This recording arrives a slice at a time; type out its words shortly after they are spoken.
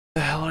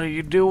The hell are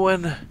you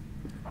doing?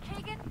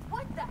 Keegan,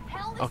 what the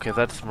hell is Okay, wrong?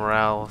 that's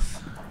Morales.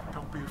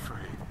 Don't be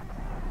afraid.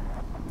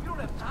 You don't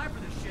have time for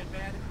this shit,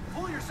 man.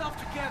 Pull yourself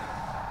together.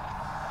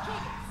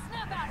 Keegan,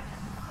 snap out of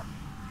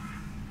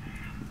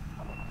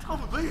it. Tell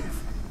him to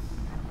leave.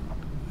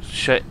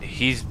 Shit,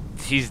 he's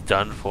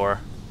done for.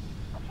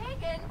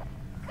 Keegan,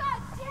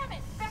 god damn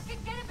it! Becca,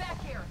 get him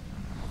back here.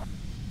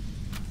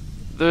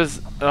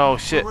 Oh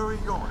shit. Where are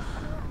you going?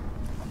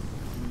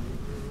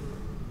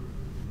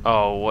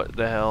 Oh, what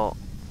the hell?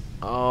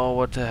 Oh,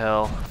 what the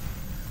hell?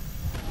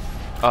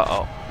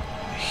 Uh-oh.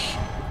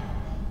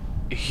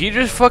 He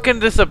just fucking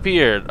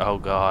disappeared. Oh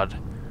god.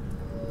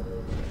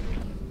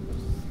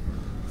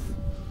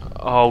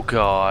 Oh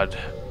god.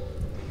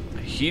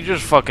 He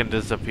just fucking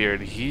disappeared.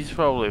 He's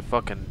probably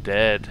fucking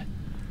dead.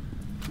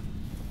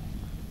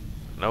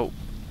 Nope.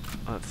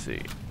 Let's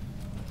see.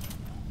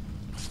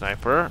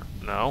 Sniper?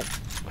 No.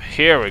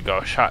 Here we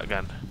go.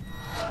 Shotgun.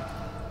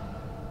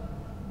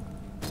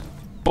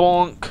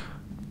 Bonk.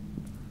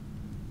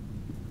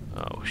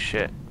 Oh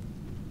shit.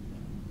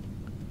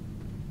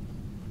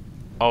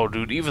 Oh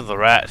dude, even the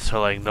rats are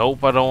like,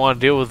 nope, I don't want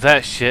to deal with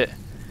that shit.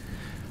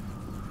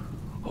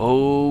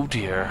 Oh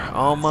dear.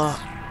 Oh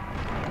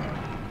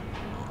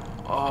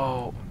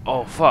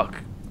fuck.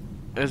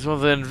 It's one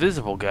of the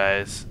invisible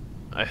guys.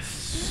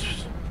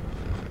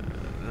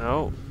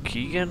 No,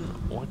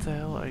 Keegan? What the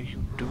hell are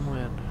you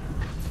doing?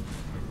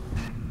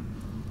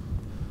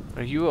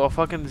 Are you a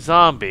fucking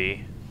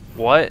zombie?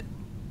 What?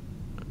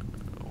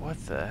 What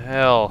the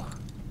hell?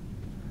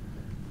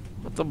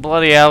 What the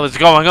bloody hell is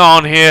going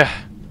on here?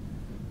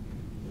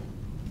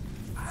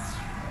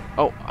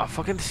 Oh, I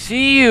fucking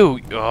see you!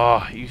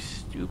 Oh, you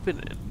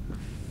stupid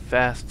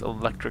fast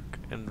electric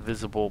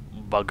invisible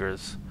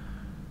buggers.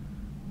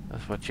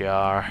 That's what you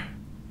are.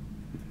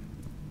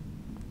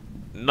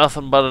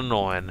 Nothing but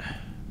annoying.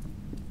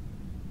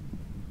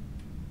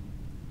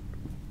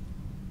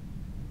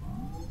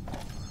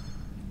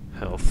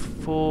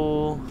 Health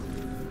full.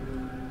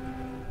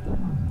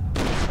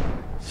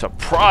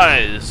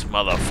 Surprise,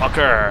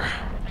 motherfucker!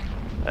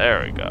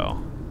 There we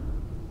go.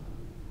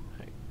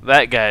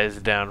 That guy is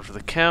down for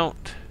the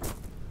count.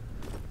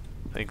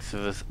 Thanks to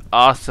this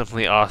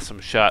awesomely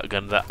awesome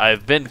shotgun that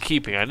I've been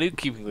keeping. I knew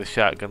keeping the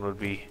shotgun would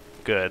be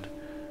good.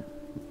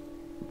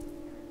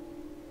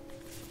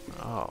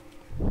 Oh.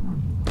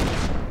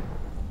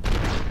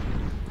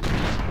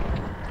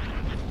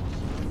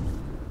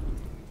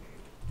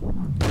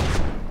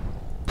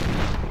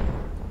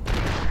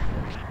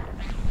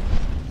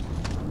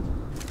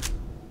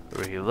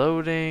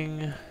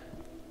 Reloading.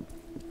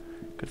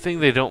 Good thing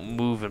they don't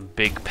move in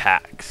big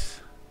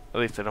packs.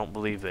 At least I don't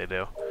believe they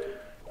do.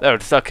 That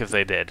would suck if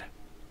they did.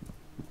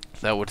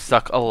 That would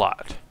suck a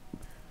lot.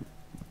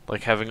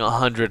 Like having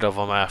 100 of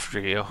them after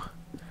you.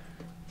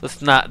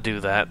 Let's not do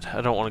that.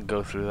 I don't want to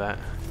go through that.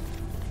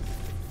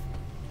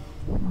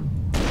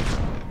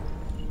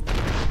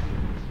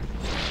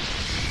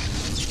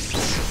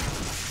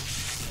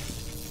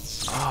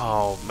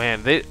 Oh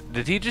man,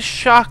 did he just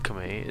shock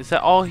me? Is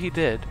that all he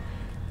did?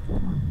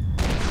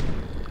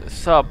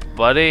 What's up,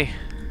 buddy?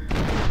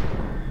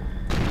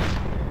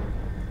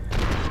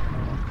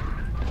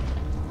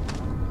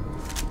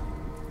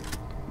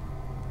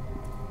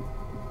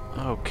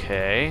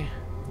 Okay.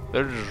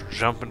 They're just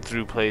jumping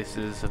through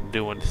places and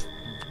doing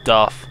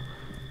stuff.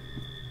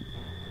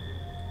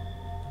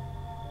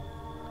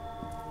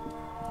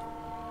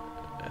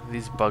 And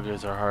these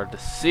buggers are hard to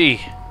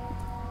see.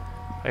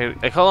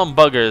 I call them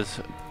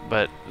buggers,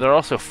 but they're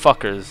also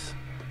fuckers.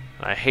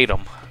 And I hate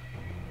them.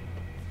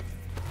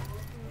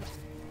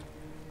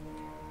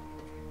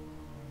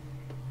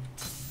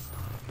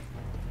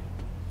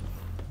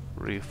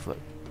 Reflip.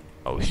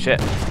 Oh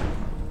shit.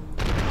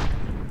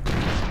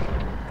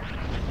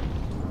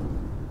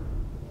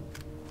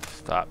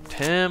 Stopped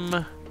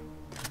him.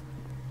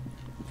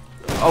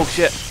 Oh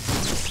shit.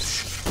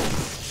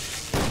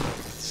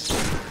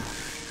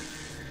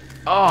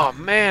 Oh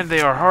man,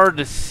 they are hard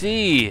to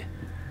see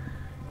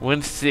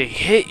once they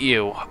hit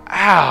you.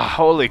 Ah,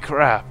 holy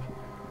crap.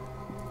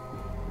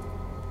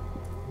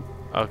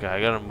 Okay, I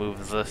gotta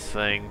move this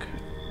thing.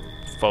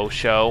 Faux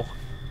show.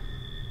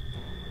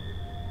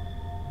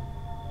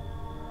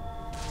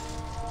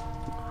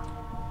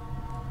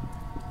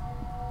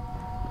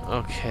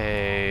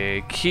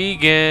 Okay,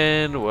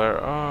 Keegan, where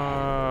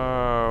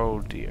are... Oh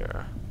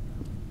dear.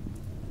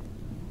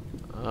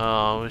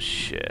 Oh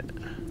shit.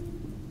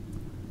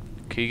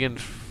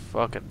 Keegan's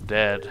fucking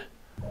dead.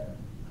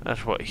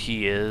 That's what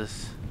he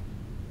is.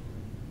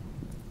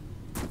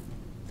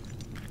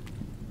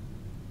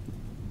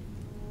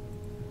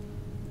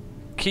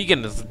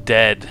 Keegan is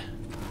dead.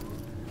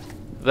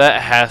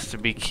 That has to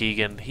be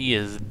Keegan. He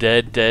is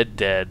dead, dead,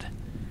 dead.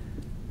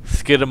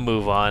 Let's get a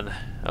move on.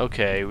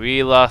 Okay,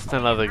 we lost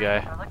another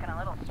guy. We're looking a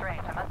little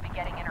strange. I must be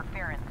getting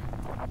interference.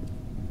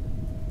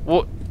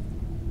 What?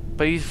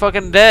 But he's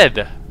fucking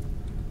dead.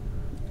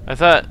 I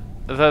thought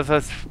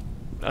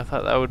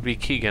that would be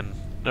Keegan.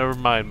 Never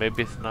mind.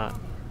 Maybe it's not.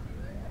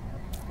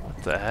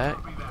 What the heck?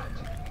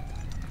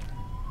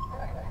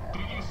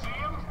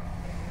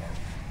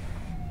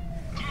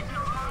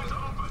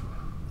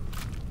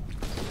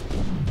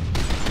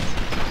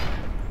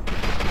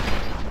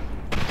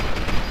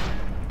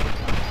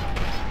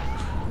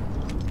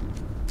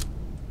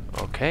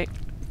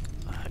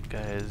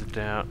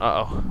 down.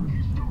 Uh-oh.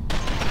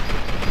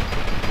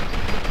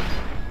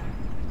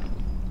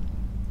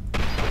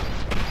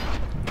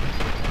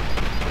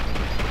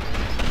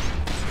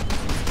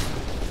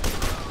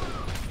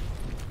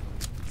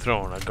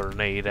 Throwing a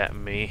grenade at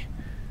me.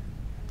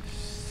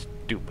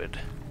 Stupid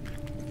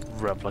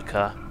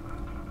replica.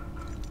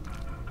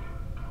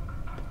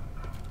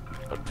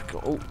 Let's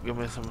go. Oh, give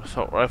me some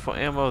assault rifle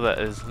ammo. That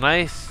is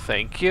nice.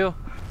 Thank you.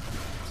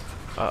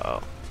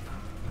 Uh-oh.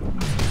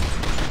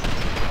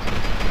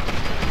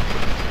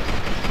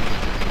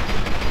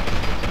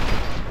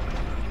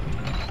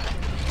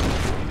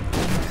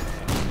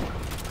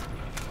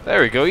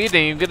 There we go. You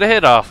didn't even get a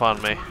hit off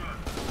on me.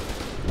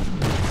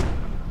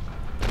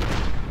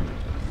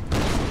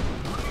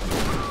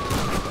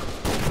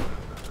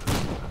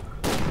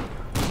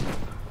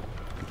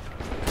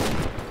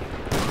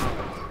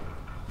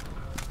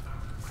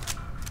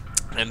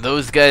 And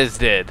those guys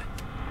did.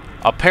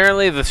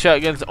 Apparently the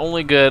shotgun's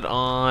only good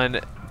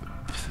on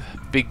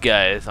big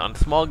guys. On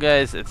small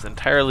guys, it's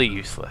entirely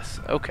useless.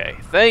 Okay,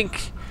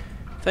 thank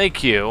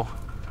you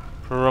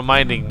for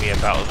reminding me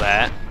about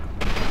that.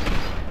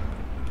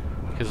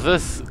 Because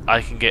this,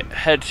 I can get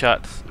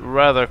headshots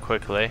rather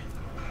quickly.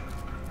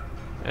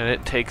 And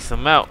it takes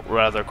them out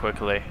rather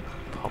quickly.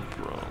 Pump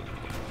room.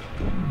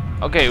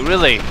 Okay,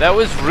 really, that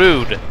was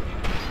rude.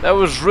 That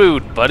was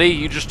rude, buddy.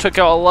 You just took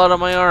out a lot of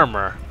my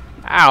armor.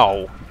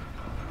 Ow.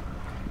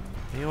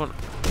 You want...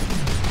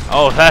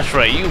 Oh, that's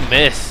right. You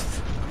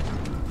missed.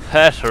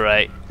 That's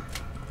right.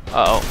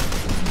 Uh-oh.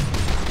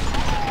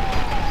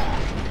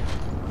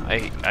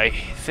 I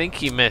think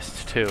he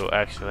missed too,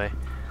 actually.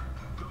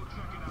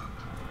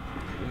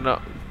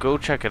 No, go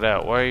check it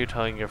out. Why are you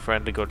telling your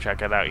friend to go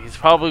check it out? He's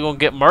probably gonna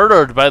get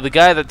murdered by the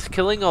guy that's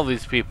killing all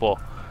these people.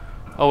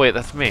 Oh wait,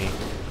 that's me.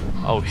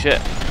 Oh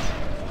shit.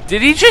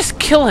 Did he just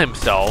kill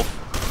himself?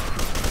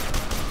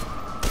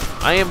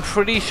 I am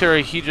pretty sure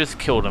he just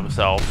killed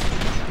himself.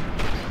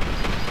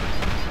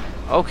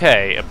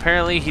 Okay,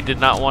 apparently he did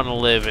not want to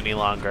live any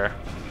longer.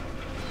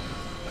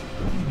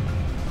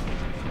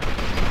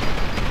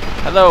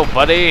 Hello,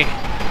 buddy.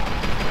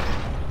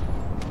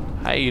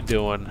 How you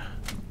doing?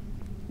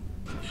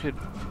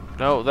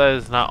 No, that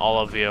is not all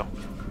of you.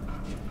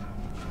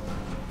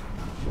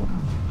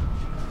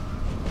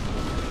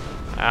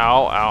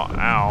 Ow, ow,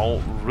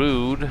 ow.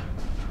 Rude.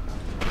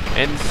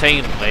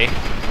 Insanely.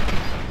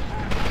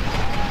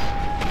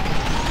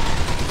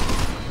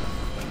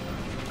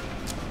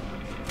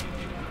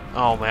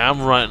 Oh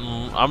man,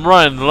 I'm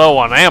running low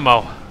on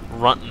ammo.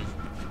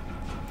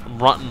 I'm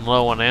running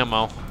low on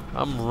ammo.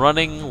 I'm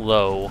running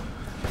low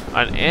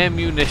on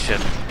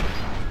ammunition.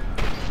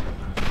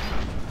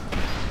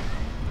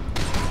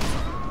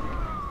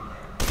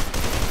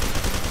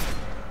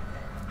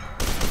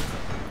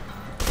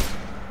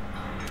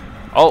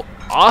 Oh,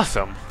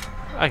 awesome.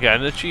 I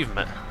got an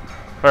achievement.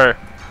 Or,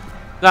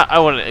 not, I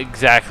wouldn't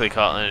exactly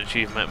call it an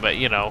achievement, but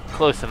you know,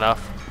 close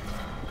enough.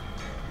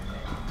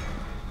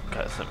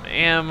 Got some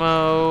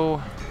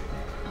ammo.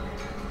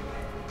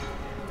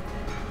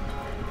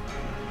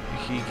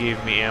 He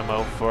gave me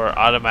ammo for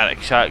automatic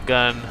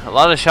shotgun. A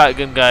lot of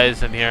shotgun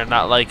guys in here are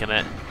not liking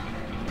it,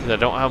 because I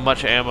don't have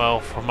much ammo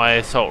for my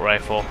assault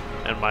rifle,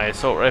 and my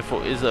assault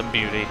rifle is a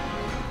beauty.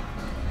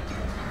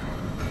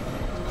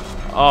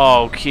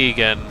 Oh,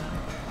 Keegan.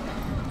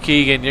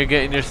 Keegan, you're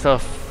getting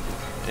yourself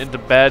into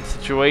bad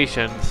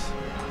situations.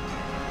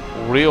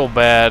 Real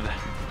bad.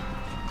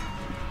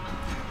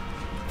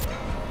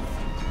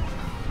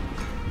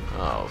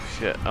 Oh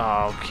shit.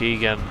 Oh,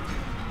 Keegan.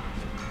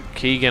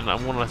 Keegan,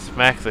 I'm gonna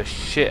smack the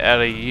shit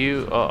out of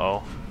you.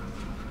 Uh-oh.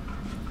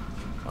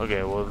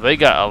 Okay, well, they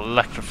got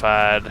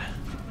electrified.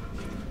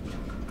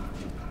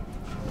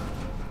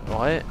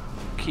 What?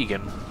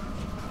 Keegan.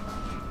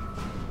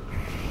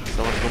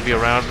 Someone's gonna be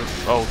around.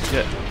 Oh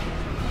shit.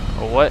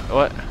 Oh, what?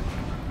 What?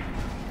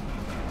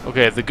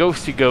 Okay, the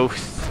ghosty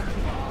ghosts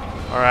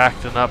are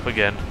acting up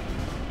again.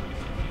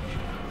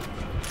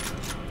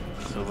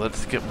 So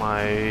let's get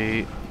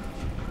my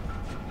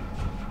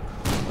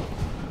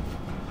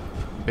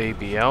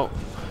baby out.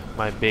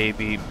 My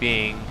baby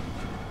being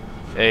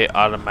a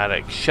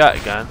automatic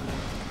shotgun.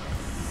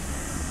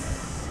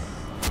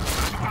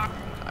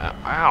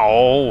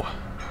 Ow!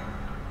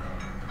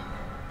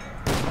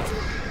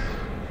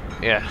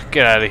 Yeah,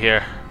 get out of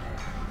here.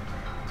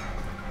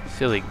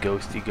 Silly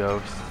ghosty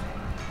ghost.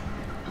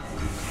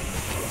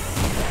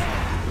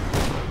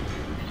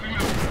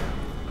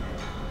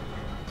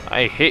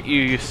 I hit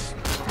you, you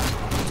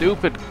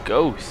stupid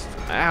ghost.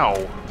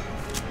 Ow.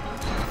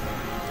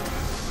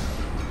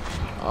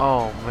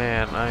 Oh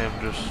man, I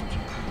am just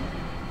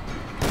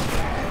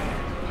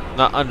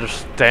not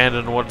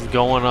understanding what's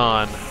going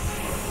on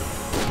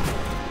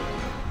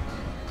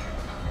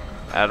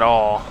at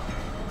all.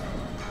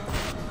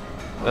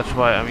 That's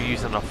why I'm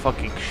using a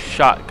fucking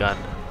shotgun,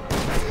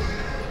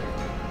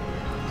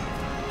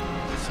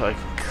 so I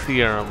can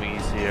clear them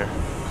easier.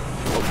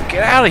 Oh,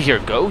 get out of here,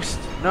 ghost!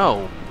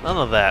 No, none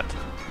of that.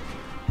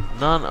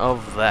 None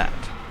of that.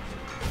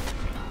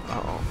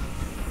 Uh-oh.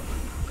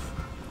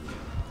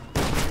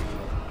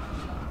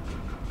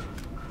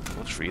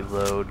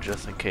 reload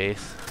just in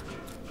case.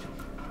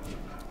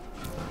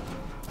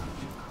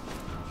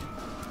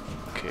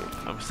 Okay,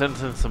 I'm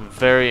sensing some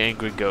very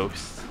angry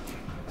ghosts.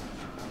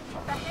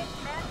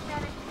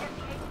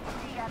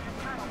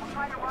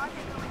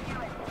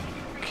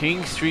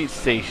 King Street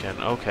Station,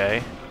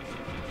 okay.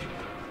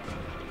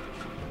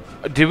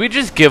 Did we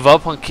just give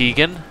up on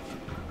Keegan?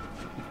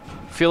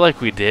 I feel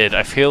like we did.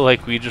 I feel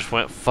like we just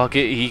went, fuck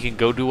it, he can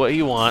go do what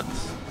he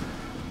wants.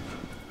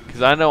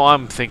 Because I know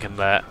I'm thinking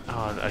that.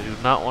 Oh, I do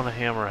not want a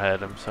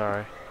hammerhead, I'm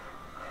sorry.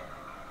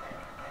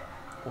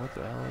 What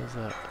the hell is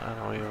that? I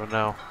don't even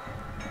know.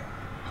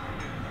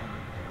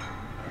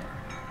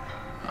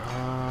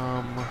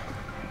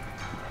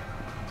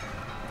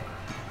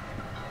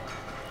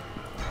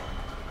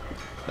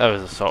 That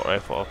was assault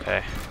rifle,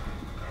 okay.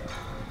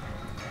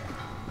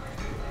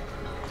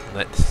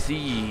 Let's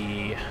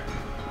see.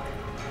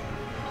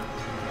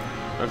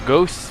 Are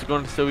ghosts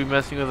going to still be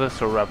messing with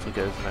us or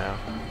replicas now?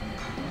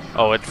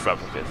 Oh, it's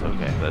replicas,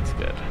 okay, that's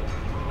good.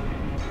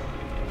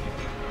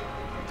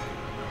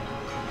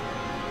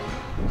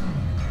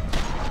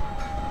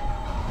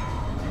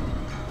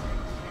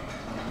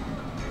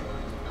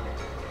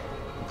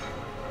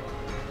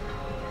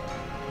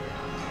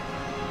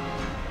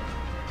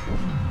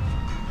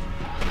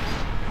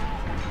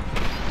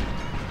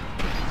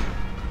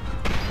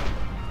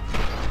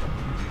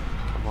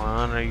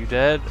 Are you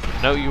dead?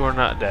 No, you are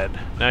not dead.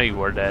 Now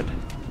you are dead.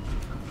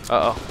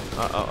 Uh-oh.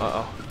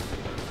 Uh-oh,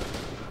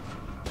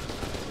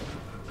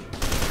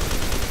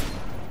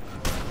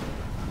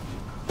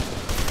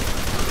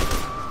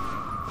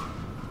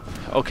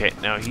 uh-oh. Okay,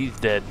 now he's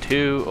dead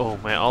too. Oh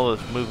man, all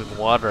this moving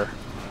water.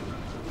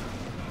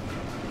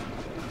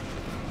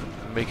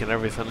 Making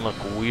everything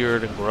look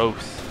weird and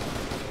gross.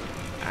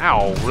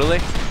 Ow, really?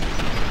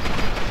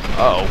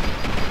 Uh-oh.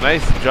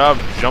 Nice job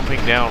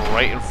jumping down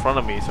right in front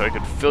of me so I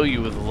could fill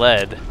you with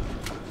lead.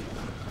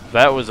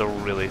 That was a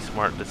really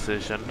smart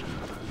decision.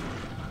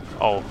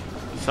 Oh,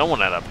 someone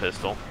had a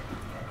pistol.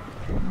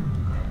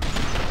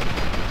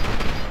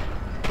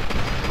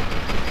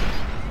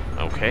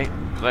 Okay,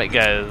 that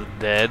guy is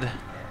dead.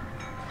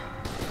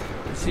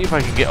 Let's see if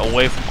I can get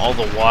away from all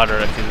the water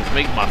because it's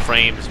making my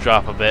frames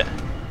drop a bit.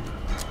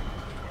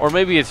 Or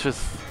maybe it's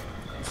just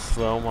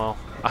slow-mo.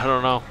 I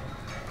don't know.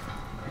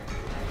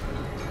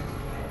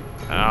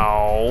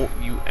 Ow,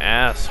 you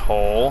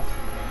asshole.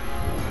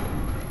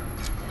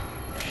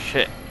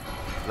 Shit,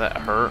 that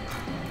hurt.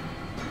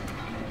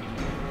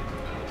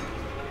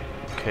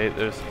 Okay,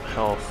 there's some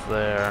health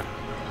there.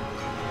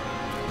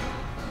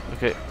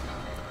 Okay,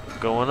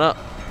 going up.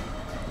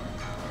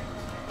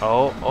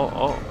 Oh, oh,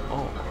 oh,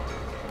 oh.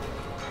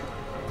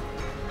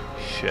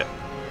 Shit.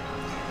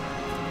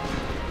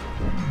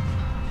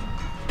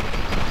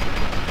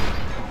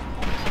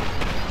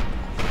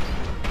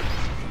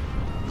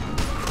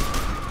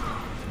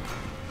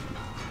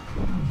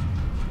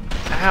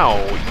 Ow,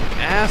 you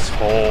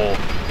asshole.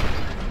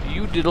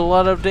 You did a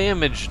lot of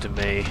damage to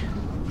me.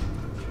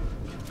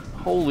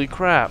 Holy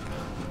crap.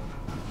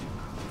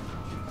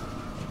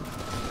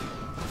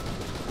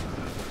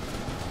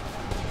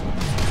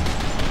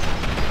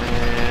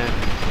 Man.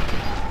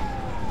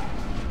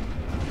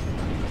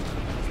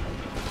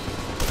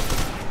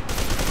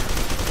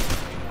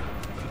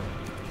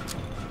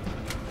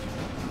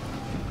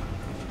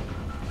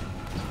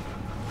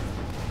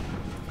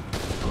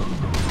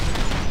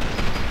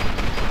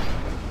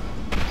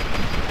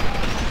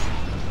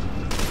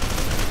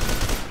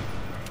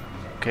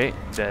 Okay,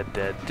 dead,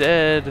 dead,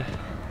 dead.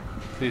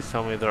 Please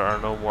tell me there are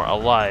no more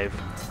alive.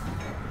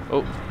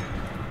 Oh,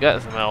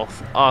 got some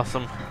health.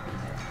 Awesome.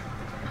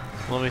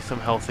 Let me some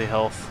healthy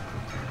health.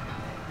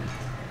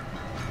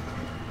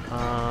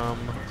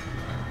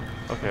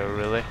 Okay,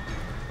 really?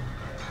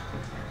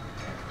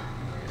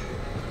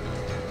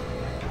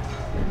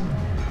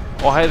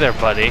 Oh, hi there,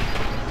 buddy.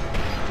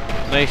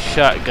 Nice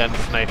shotgun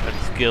sniping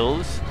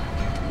skills.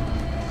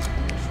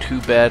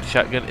 Too bad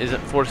shotgun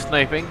isn't for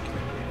sniping.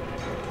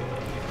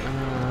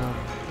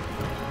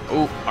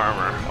 Oh,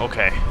 armor.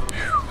 Okay.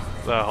 Whew.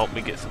 That'll help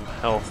me get some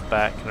health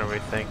back and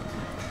everything.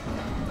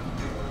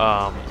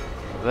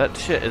 That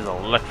shit is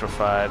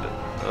electrified.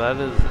 That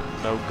is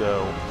no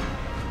go.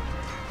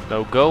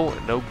 No go,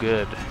 no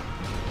good.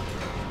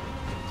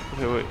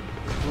 Okay, wait.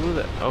 Who is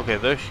that? Okay,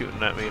 they're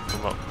shooting at me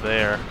from up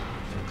there.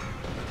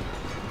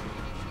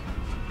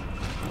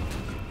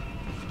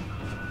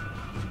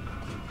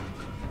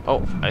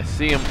 Oh, I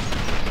see him.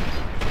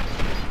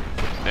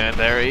 And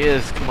there he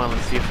is. Come on,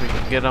 let's see if we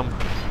can get him.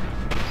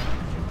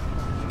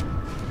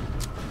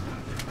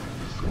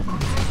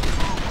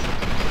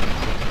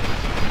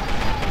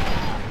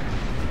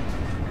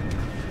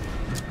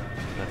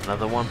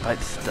 Another one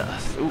bites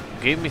dust. Ooh,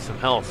 gave me some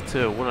health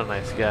too. What a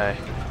nice guy.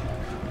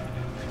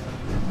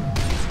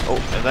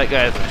 Oh, and that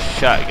guy has a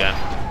shotgun.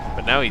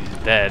 But now he's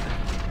dead.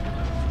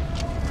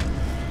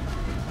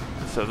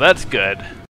 So that's good.